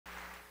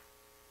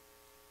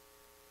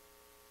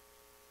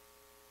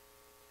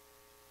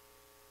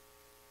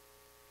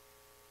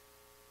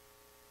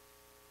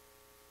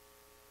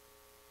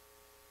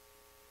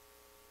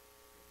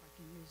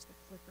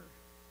clicker.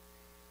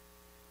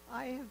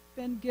 I have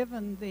been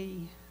given the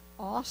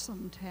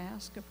awesome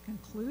task of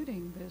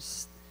concluding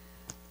this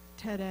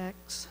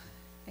TEDx,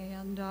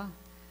 and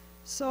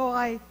so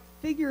I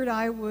figured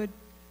I would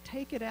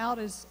take it out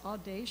as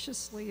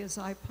audaciously as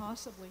I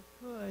possibly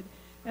could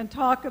and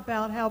talk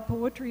about how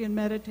poetry and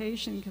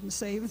meditation can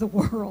save the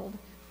world.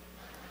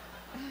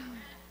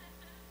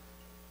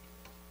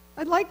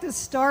 I'd like to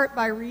start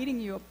by reading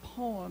you a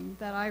poem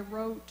that I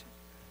wrote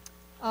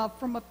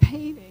from a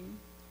painting.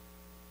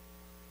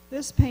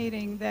 This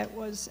painting that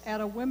was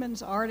at a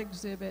women's art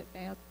exhibit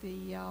at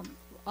the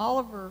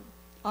Oliver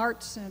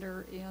Art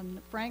Center in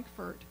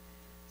Frankfurt.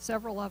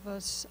 Several of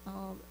us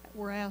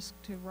were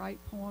asked to write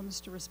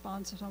poems to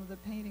respond to some of the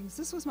paintings.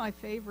 This was my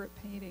favorite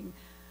painting.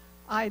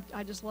 I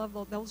just love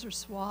those are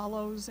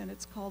swallows, and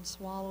it's called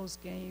Swallow's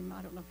Game.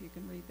 I don't know if you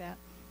can read that.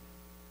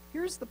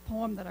 Here's the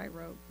poem that I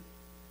wrote.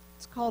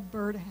 It's called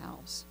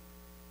Birdhouse.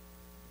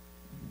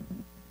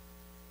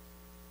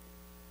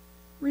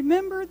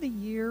 Remember the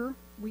year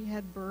we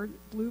had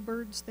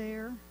bluebirds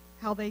there,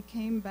 how they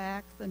came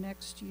back the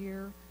next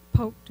year,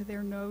 poked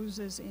their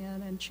noses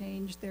in and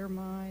changed their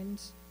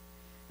minds?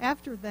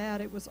 After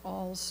that, it was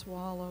all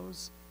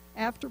swallows.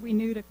 After we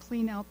knew to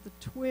clean out the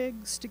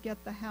twigs to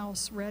get the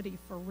house ready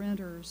for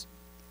renters,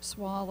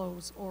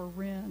 swallows or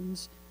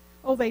wrens.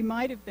 Oh, they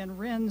might have been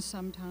wrens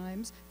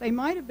sometimes. They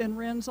might have been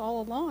wrens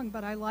all along,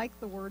 but I like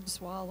the word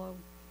swallow.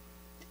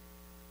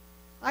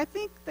 I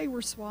think they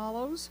were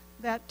swallows,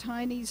 that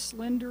tiny,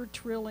 slender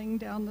trilling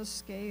down the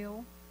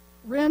scale.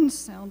 Wrens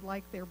sound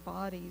like their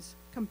bodies,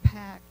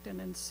 compact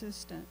and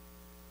insistent.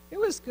 It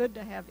was good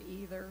to have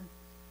either.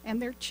 And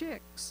their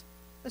chicks,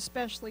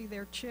 especially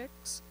their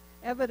chicks,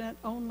 evident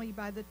only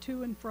by the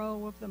to and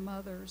fro of the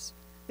mothers,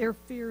 their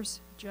fierce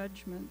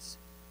judgments.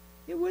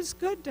 It was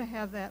good to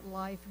have that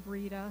life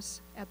greet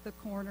us at the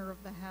corner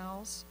of the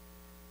house.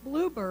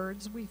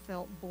 Bluebirds, we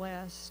felt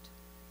blessed.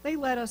 They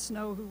let us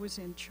know who was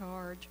in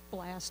charge,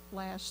 blast,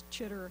 blast,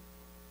 chitter.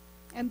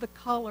 And the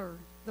color,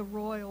 the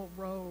royal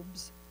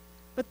robes.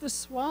 But the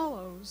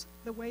swallows,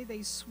 the way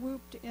they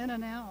swooped in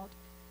and out,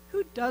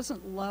 who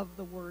doesn't love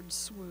the word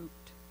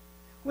swooped?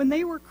 When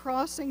they were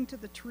crossing to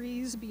the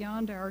trees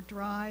beyond our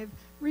drive,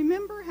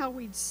 remember how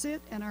we'd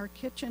sit in our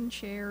kitchen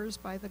chairs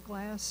by the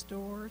glass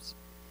doors?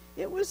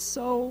 It was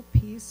so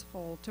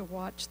peaceful to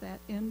watch that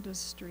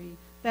industry,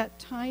 that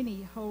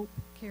tiny hope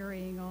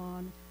carrying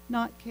on,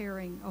 not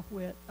caring a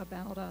whit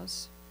about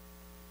us.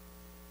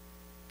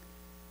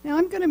 Now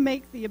I'm going to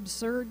make the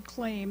absurd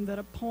claim that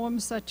a poem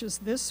such as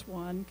this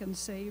one can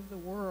save the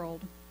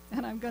world,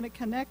 and I'm going to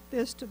connect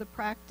this to the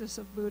practice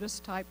of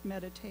Buddhist-type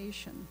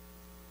meditation.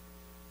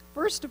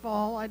 First of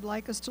all, I'd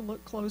like us to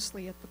look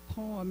closely at the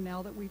poem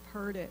now that we've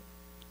heard it.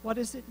 What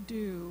does it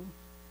do?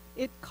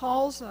 It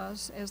calls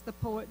us, as the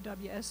poet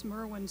W.S.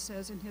 Merwin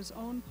says in his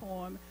own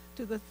poem,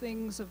 to the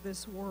things of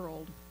this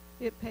world.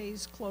 It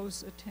pays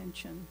close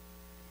attention.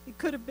 It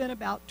could have been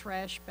about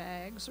trash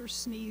bags or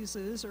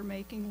sneezes or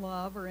making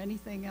love or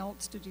anything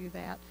else to do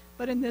that,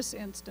 but in this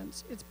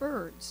instance, it's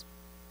birds.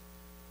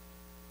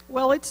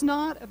 Well, it's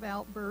not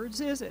about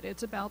birds, is it?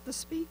 It's about the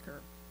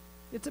speaker.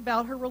 It's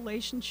about her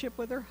relationship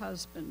with her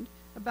husband,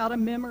 about a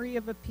memory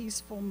of a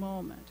peaceful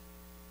moment.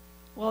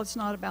 Well, it's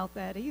not about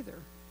that either.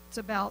 It's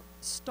about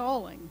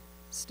stalling,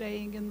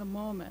 staying in the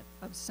moment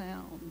of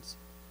sounds.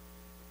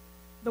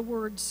 The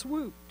word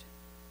swooped,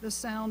 the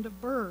sound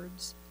of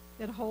birds,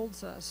 it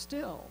holds us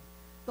still.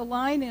 The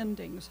line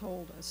endings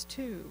hold us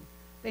too.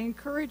 They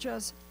encourage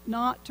us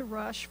not to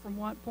rush from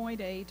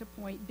point A to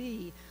point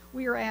B.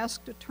 We are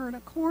asked to turn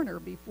a corner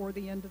before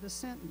the end of the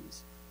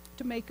sentence,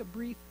 to make a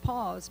brief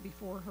pause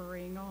before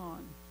hurrying on.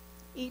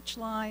 Each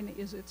line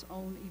is its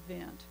own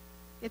event.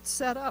 It's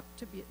set up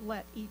to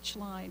let each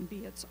line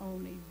be its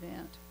own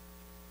event.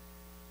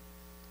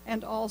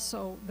 And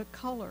also the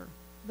color,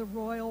 the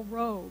royal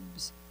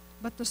robes,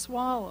 but the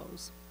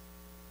swallows.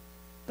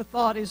 The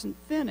thought isn't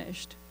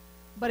finished,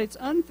 but its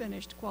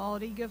unfinished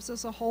quality gives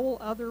us a whole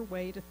other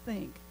way to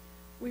think.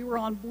 We were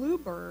on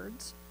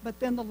bluebirds, but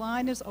then the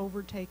line is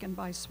overtaken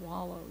by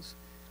swallows.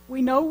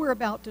 We know we're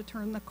about to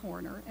turn the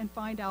corner and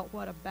find out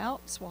what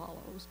about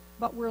swallows,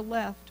 but we're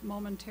left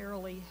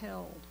momentarily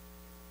held.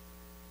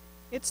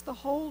 It's the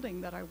holding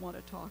that I want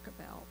to talk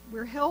about.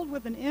 We're held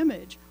with an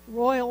image,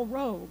 royal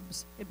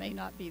robes. It may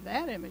not be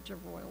that image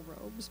of royal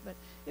robes, but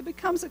it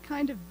becomes a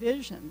kind of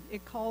vision.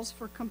 It calls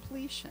for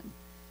completion.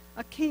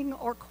 A king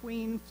or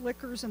queen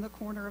flickers in the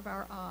corner of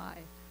our eye.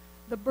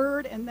 The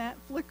bird and that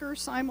flicker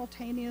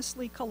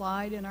simultaneously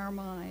collide in our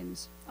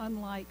minds,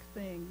 unlike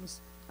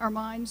things. Our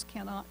minds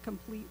cannot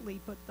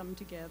completely put them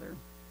together.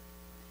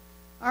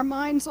 Our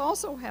minds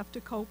also have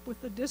to cope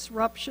with the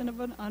disruption of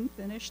an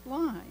unfinished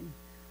line.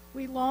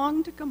 We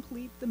long to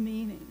complete the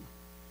meaning.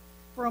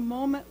 For a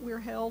moment, we're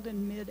held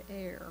in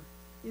mid-air.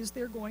 Is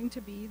there going to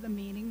be the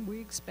meaning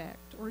we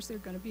expect, or is there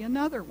going to be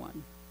another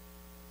one?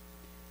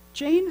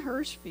 Jane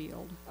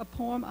Hirshfield,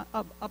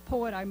 a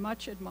poet I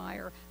much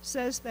admire,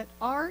 says that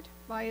art,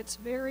 by its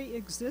very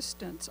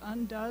existence,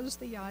 undoes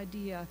the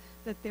idea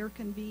that there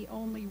can be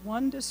only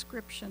one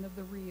description of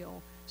the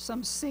real,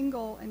 some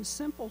single and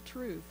simple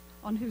truth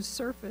on whose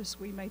surface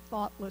we may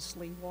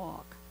thoughtlessly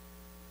walk.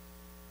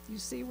 You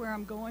see where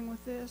I'm going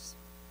with this?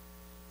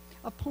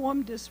 A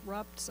poem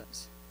disrupts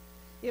us.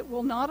 It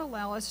will not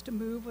allow us to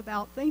move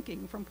without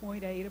thinking from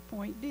point A to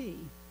point B.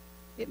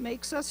 It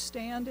makes us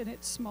stand in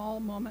its small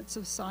moments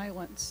of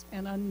silence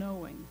and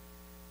unknowing.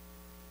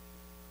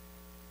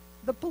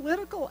 The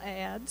political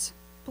ads,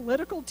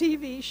 political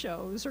TV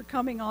shows are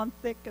coming on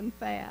thick and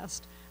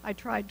fast. I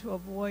tried to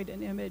avoid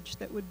an image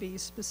that would be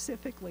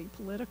specifically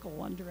political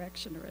one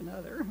direction or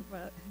another,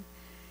 but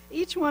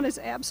each one is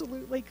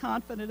absolutely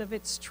confident of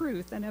its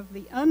truth and of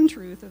the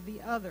untruth of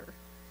the other.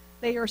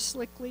 They are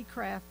slickly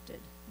crafted.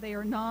 They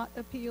are not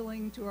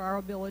appealing to our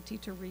ability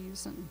to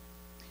reason.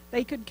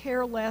 They could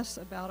care less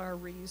about our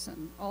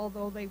reason,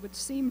 although they would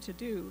seem to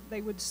do.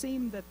 They would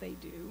seem that they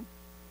do.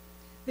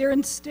 They're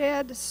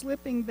instead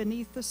slipping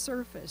beneath the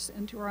surface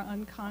into our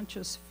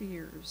unconscious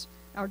fears,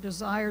 our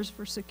desires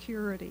for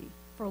security,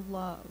 for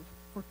love,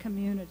 for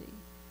community.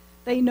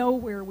 They know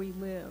where we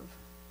live.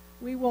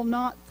 We will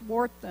not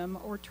thwart them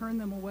or turn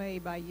them away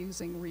by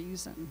using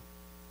reason.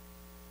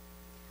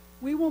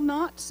 We will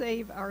not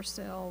save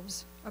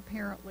ourselves,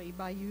 apparently,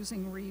 by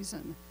using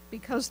reason,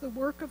 because the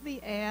work of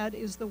the ad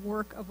is the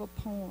work of a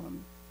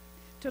poem,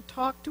 to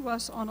talk to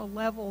us on a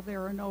level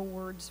there are no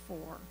words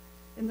for,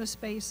 in the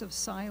space of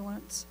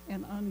silence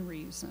and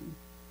unreason.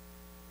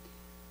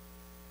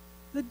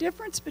 The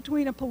difference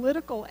between a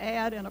political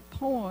ad and a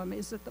poem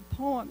is that the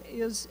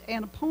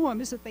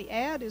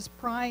ad is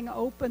prying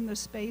open the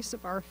space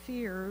of our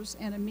fears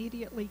and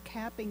immediately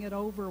capping it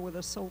over with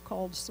a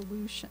so-called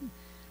solution,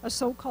 a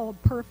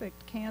so-called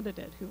perfect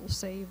candidate who will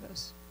save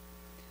us.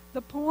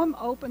 The poem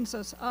opens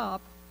us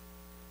up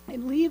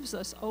and leaves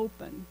us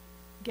open,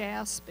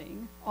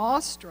 gasping,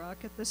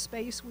 awestruck at the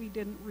space we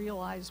didn't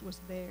realize was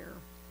there.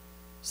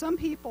 Some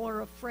people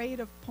are afraid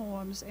of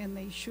poems, and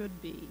they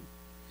should be.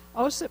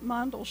 Osip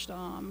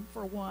Mandelstam,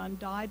 for one,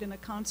 died in a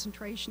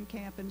concentration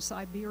camp in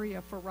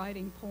Siberia for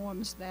writing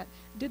poems that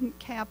didn't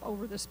cap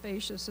over the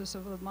spaciousness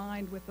of the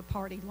mind with the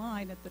party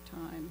line at the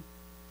time.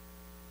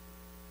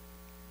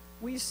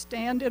 We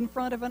stand in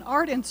front of an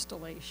art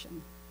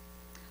installation.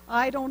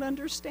 I don't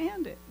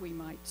understand it, we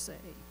might say.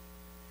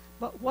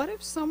 But what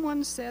if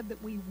someone said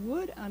that we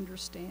would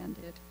understand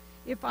it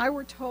if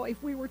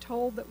we were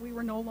told that we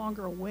were no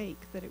longer awake,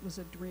 that it was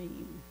a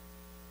dream?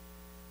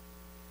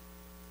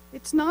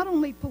 It's not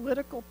only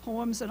political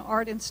poems and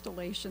art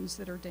installations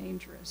that are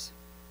dangerous.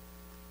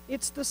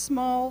 It's the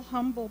small,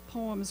 humble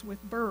poems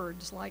with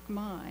birds like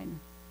mine.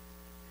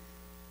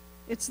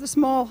 It's the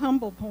small,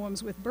 humble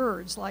poems with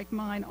birds like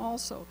mine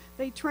also.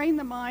 They train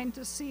the mind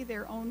to see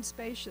their own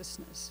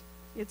spaciousness,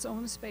 its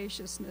own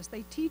spaciousness.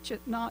 They teach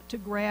it not to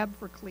grab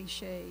for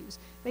cliches.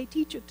 They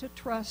teach it to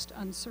trust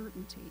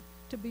uncertainty,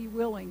 to be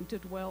willing to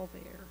dwell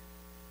there.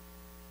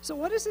 So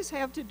what does this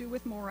have to do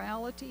with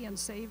morality and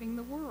saving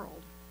the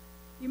world?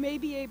 You may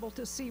be able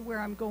to see where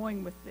I'm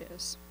going with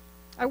this.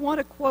 I want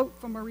to quote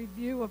from a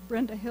review of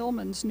Brenda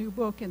Hillman's new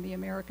book in the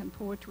American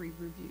Poetry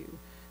Review.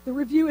 The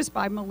review is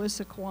by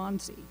Melissa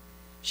Kwanzi.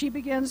 She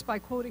begins by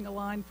quoting a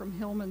line from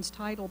Hillman's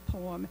title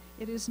poem,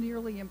 "It is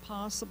nearly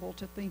impossible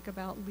to think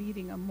about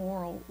leading a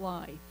moral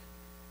life."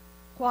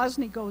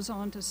 Kwasny goes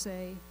on to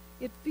say,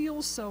 "It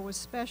feels so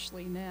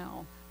especially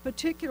now,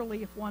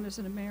 particularly if one is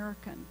an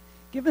American.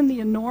 Given the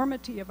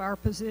enormity of our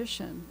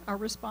position, our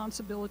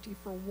responsibility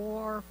for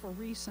war, for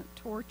recent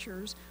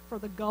tortures, for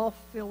the Gulf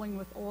filling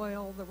with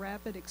oil, the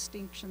rapid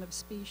extinction of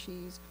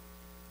species,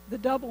 the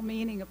double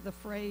meaning of the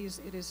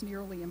phrase, 'it is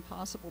nearly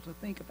impossible to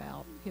think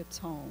about,' hits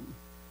home.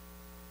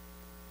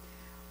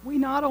 We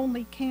not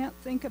only can't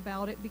think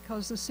about it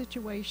because the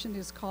situation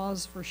is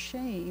cause for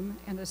shame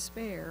and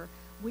despair,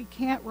 we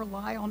can't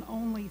rely on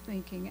only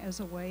thinking as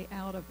a way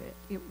out of it.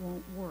 It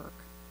won't work.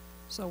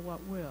 So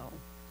what will?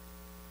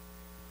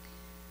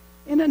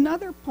 In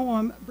another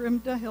poem,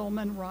 Brenda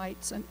Hillman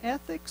writes, "An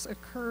ethics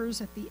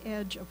occurs at the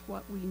edge of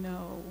what we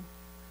know."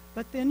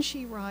 But then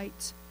she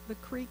writes, "The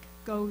creek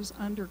goes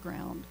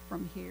underground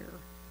from here."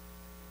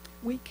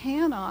 We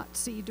cannot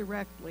see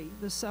directly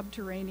the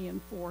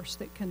subterranean force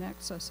that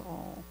connects us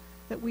all,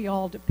 that we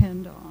all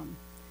depend on.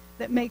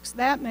 That makes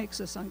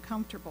us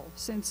uncomfortable,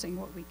 sensing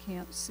what we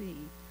can't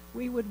see.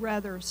 We would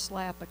rather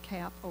slap a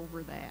cap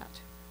over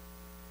that.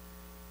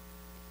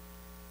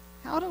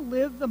 How to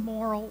live the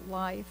moral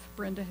life,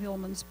 Brenda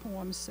Hillman's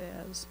poem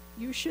says,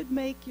 "You should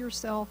make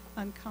yourself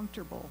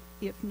uncomfortable.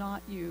 If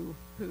not you,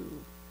 who?"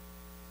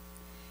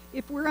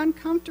 If we're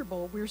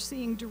uncomfortable, we're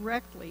seeing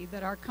directly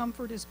that our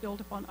comfort is built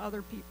upon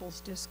other people's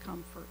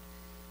discomfort.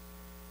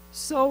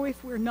 So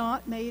if we're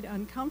not made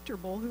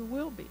uncomfortable, who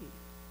will be?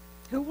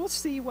 Who will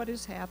see what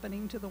is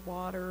happening to the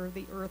water,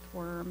 the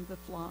earthworm, the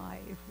fly,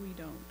 if we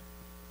don't?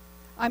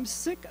 "I'm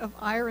sick of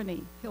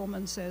irony,"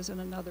 Hillman says in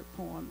another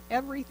poem.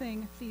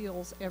 "Everything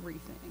feels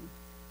everything."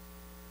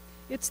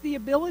 It's the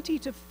ability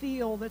to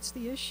feel that's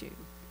the issue,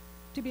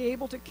 to be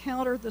able to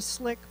counter the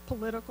slick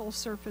political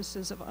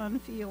surfaces of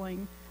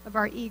unfeeling of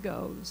our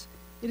egos.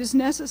 It is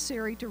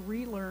necessary to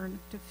relearn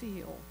to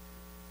feel.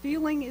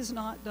 Feeling is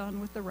not done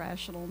with the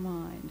rational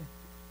mind.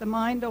 The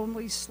mind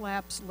only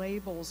slaps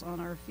labels on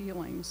our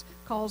feelings,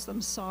 calls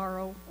them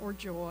sorrow or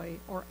joy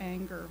or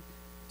anger,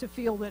 to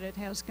feel that it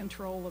has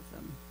control of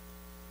them.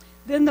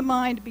 Then the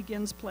mind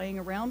begins playing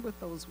around with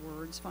those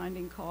words,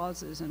 finding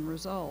causes and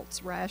results,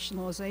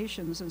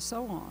 rationalizations, and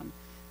so on.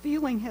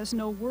 Feeling has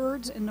no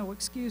words and no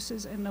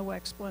excuses and no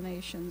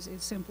explanations.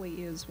 It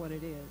simply is what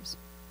it is.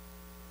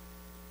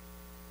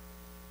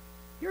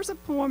 Here's a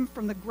poem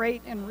from the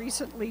great and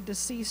recently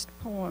deceased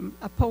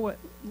poet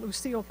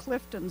Lucille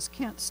Clifton's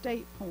Kent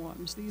State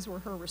poems. These were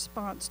her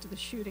response to the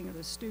shooting of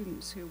the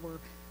students who were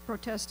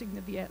protesting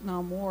the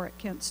Vietnam War at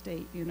Kent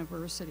State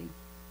University.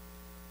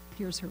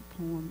 Here's her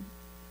poem.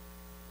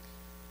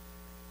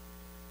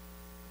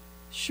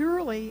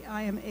 Surely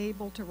I am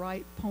able to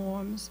write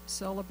poems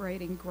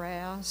celebrating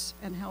grass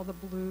and how the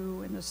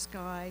blue in the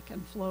sky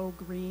can flow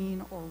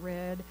green or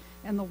red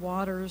and the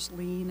waters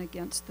lean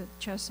against the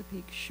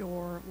Chesapeake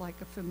shore like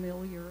a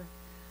familiar.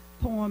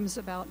 Poems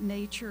about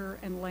nature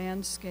and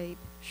landscape,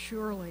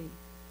 surely.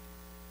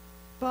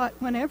 But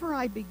whenever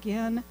I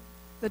begin,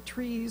 the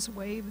trees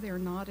wave their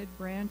knotted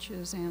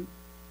branches, and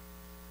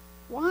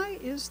why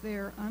is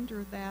there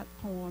under that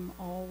poem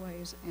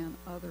always an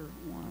other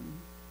one?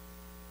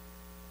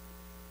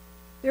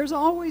 There's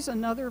always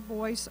another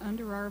voice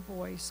under our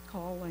voice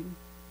calling.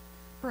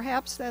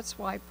 Perhaps that's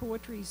why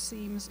poetry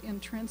seems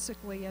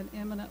intrinsically and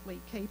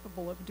eminently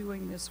capable of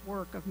doing this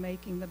work of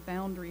making the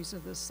boundaries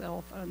of the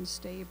self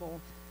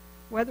unstable,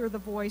 whether the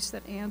voice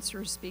that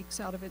answers speaks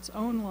out of its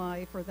own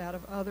life or that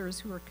of others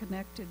who are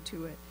connected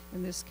to it,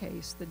 in this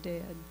case, the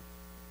dead.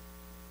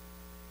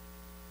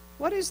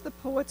 What is the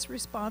poet's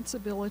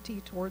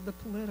responsibility toward the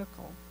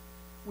political?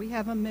 We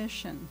have a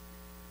mission.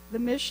 The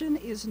mission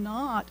is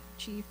not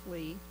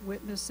chiefly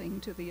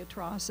witnessing to the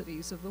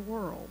atrocities of the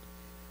world.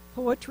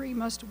 Poetry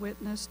must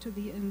witness to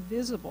the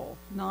invisible,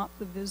 not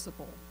the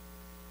visible.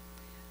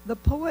 The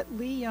poet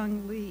Lee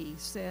Young Lee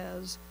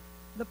says,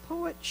 "The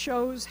poet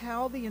shows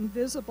how the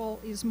invisible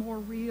is more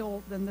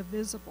real than the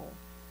visible,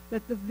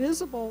 that the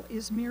visible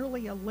is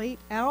merely a late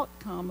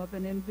outcome of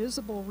an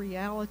invisible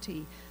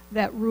reality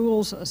that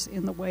rules us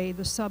in the way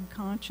the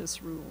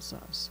subconscious rules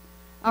us.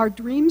 Our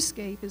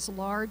dreamscape is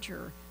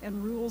larger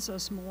and rules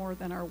us more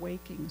than our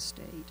waking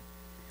state.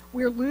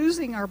 We're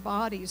losing our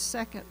bodies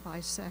second by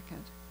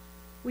second.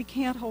 We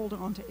can't hold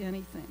on to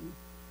anything.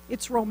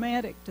 It's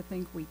romantic to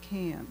think we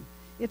can.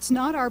 It's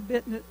not our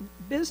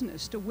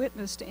business to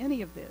witness to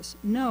any of this.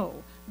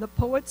 No, the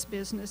poet's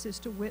business is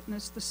to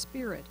witness the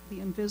spirit, the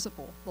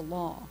invisible, the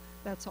law."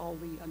 That's all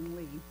Lee Young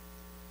Lee.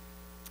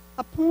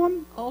 A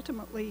poem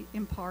ultimately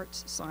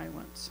imparts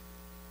silence.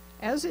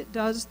 As it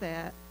does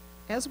that,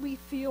 as we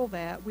feel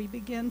that, we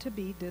begin to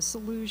be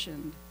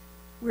disillusioned.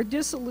 We're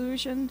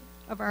disillusioned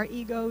of our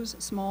ego's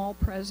small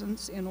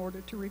presence in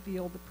order to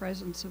reveal the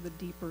presence of the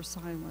deeper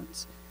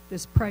silence,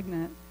 this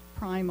pregnant,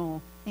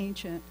 primal,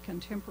 ancient,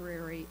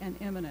 contemporary, and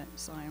imminent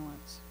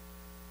silence.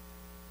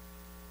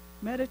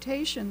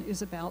 Meditation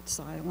is about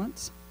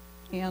silence,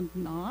 and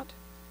not.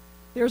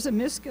 There's a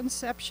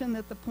misconception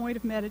that the point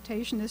of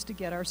meditation is to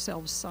get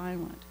ourselves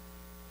silent.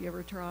 You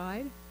ever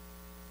tried?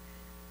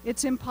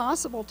 It's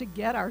impossible to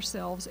get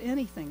ourselves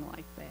anything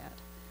like that.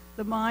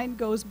 The mind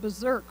goes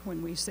berserk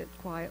when we sit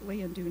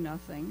quietly and do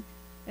nothing,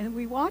 and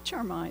we watch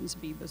our minds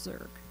be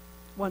berserk.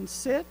 One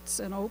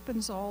sits and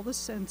opens all the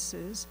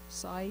senses,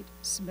 sight,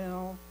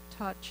 smell,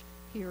 touch,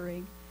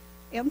 hearing,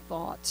 and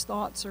thoughts.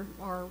 Thoughts are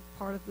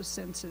part of the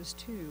senses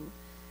too.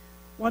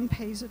 One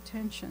pays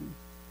attention.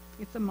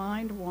 If the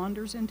mind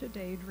wanders into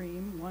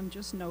daydream, one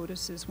just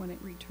notices when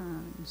it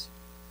returns.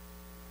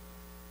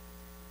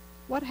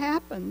 What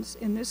happens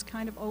in this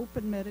kind of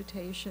open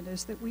meditation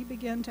is that we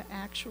begin to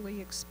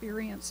actually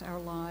experience our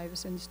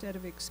lives instead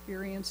of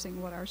experiencing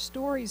what our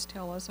stories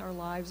tell us our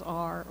lives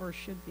are or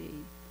should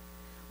be.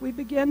 We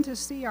begin to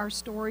see our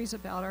stories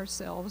about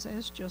ourselves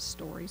as just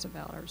stories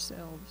about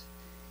ourselves.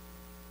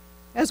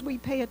 As we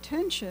pay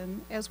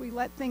attention, as we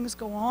let things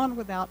go on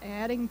without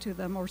adding to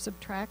them or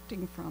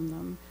subtracting from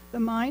them, the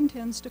mind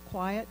tends to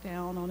quiet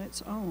down on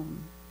its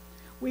own.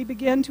 We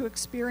begin to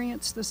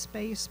experience the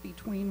space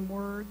between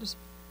words,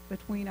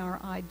 between our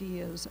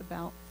ideas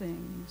about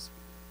things.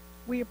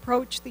 We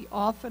approach the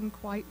often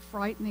quite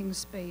frightening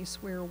space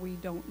where we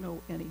don't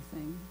know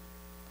anything.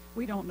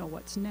 We don't know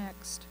what's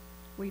next.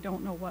 We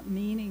don't know what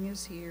meaning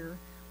is here.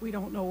 We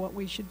don't know what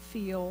we should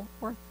feel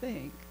or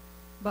think,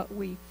 but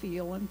we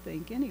feel and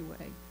think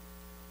anyway.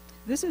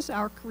 This is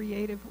our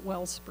creative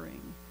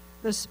wellspring,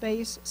 the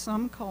space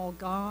some call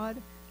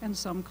God and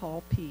some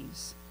call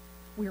peace.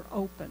 We're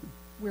open.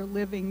 We're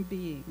living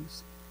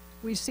beings.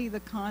 We see the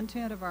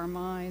content of our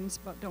minds,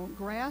 but don't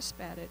grasp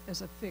at it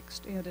as a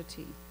fixed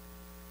entity.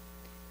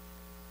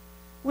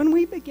 When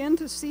we begin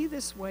to see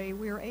this way,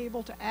 we are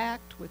able to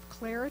act with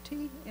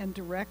clarity and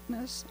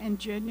directness and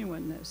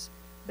genuineness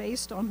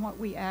based on what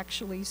we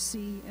actually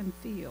see and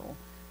feel,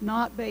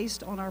 not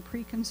based on our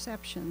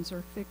preconceptions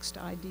or fixed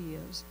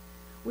ideas.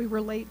 We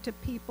relate to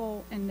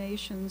people and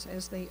nations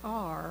as they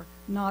are,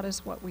 not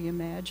as what we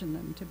imagine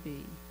them to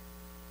be.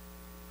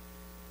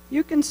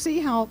 You can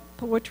see how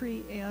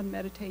poetry and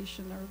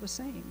meditation are the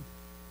same.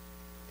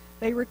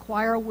 They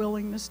require a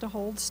willingness to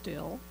hold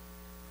still.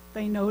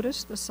 They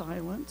notice the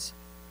silence.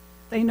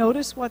 They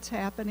notice what's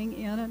happening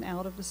in and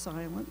out of the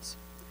silence.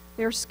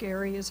 They're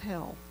scary as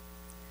hell.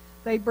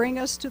 They bring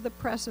us to the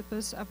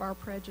precipice of our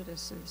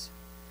prejudices.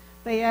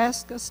 They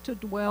ask us to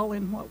dwell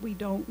in what we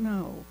don't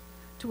know,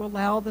 to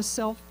allow the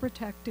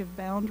self-protective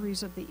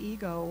boundaries of the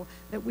ego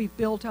that we've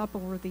built up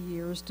over the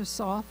years to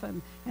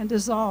soften and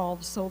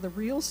dissolve so the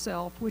real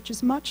self, which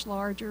is much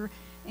larger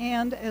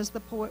and, as the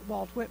poet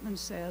Walt Whitman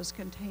says,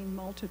 contain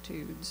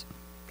multitudes,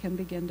 can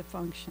begin to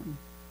function.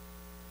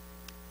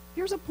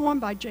 Here's a poem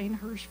by Jane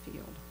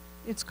Hirschfield.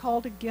 It's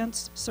called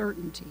Against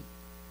Certainty.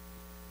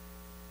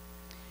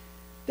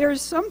 There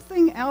is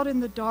something out in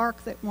the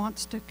dark that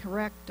wants to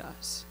correct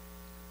us.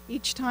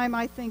 Each time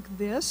I think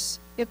this,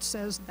 it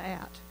says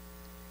that.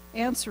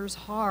 Answers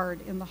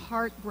hard in the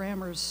heart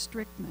grammar's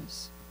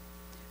strictness.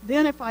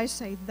 Then if I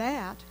say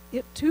that,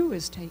 it too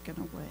is taken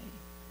away.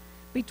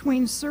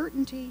 Between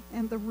certainty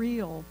and the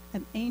real,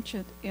 an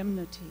ancient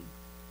enmity.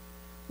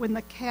 When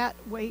the cat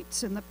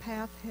waits in the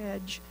path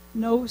hedge,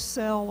 no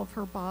cell of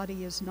her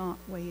body is not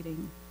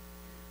waiting.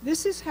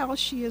 This is how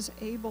she is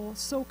able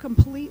so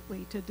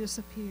completely to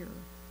disappear.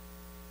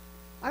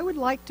 I would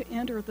like to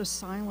enter the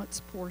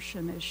silence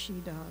portion as she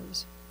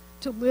does,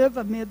 to live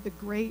amid the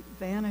great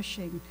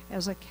vanishing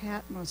as a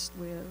cat must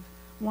live,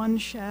 one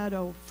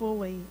shadow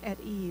fully at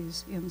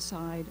ease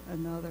inside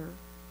another.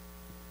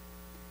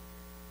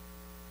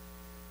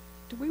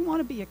 Do we want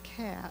to be a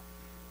cat?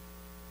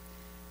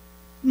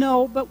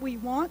 No, but we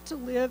want to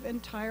live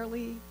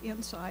entirely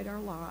inside our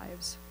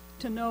lives,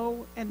 to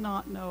know and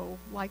not know,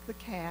 like the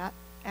cat,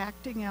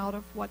 acting out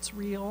of what's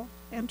real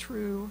and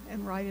true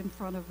and right in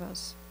front of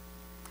us.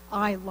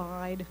 I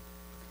lied.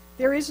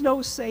 There is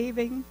no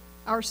saving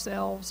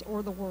ourselves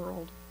or the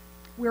world.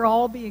 We're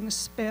all being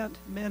spent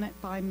minute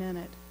by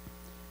minute.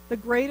 The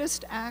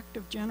greatest act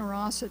of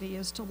generosity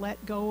is to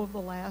let go of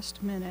the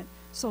last minute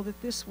so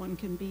that this one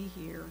can be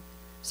here,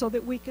 so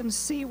that we can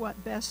see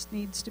what best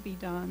needs to be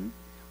done,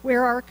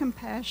 where our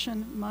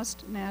compassion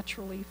must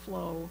naturally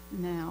flow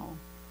now.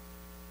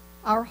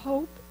 Our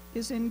hope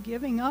is in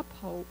giving up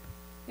hope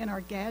in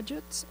our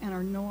gadgets and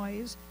our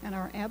noise and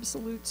our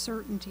absolute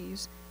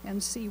certainties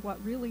and see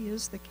what really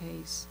is the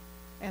case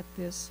at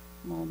this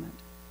moment.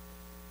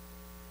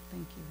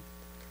 Thank you.